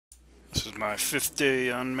is my 5th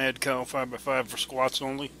day on Mad Cow 5x5 for squats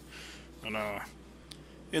only. And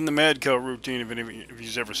in the Mad Cow routine, if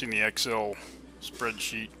you've ever seen the Excel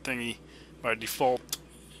spreadsheet thingy, by default,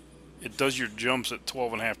 it does your jumps at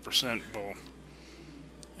 12.5%, Bo.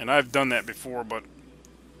 And I've done that before, but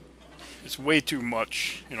it's way too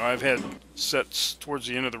much. You know, I've had sets towards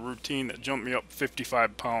the end of the routine that jumped me up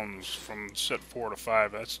 55 pounds from set 4 to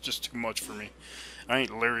 5. That's just too much for me. I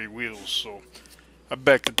ain't Larry Wheels, so I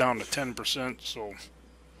backed it down to 10%. So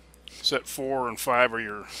set 4 and 5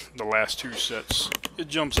 are the last two sets. It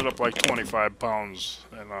jumps it up like 25 pounds,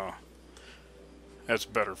 and that's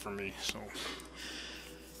better for me. So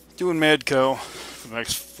doing Mad Cow for the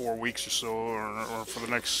next 4 weeks or so, or for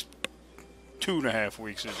the next 2.5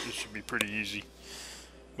 weeks, it should be pretty easy.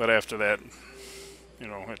 But after that, you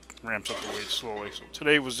know, it ramps up the weight slowly. So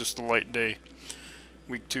today was just a light day.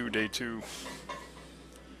 Week 2, day 2.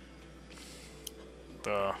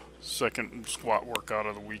 The second squat workout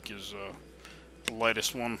of the week is the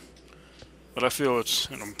lightest one. But I feel it's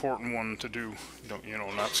an important one to do. Don't, you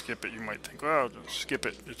know, not skip it. You might think, well, skip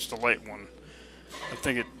it. It's the light one. I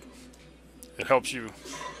think it helps you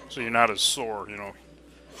so you're not as sore, you know.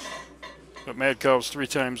 But Mad Cow's 3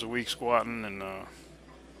 times a week squatting, and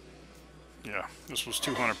yeah, this was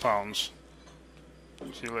 200 pounds.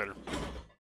 See you later.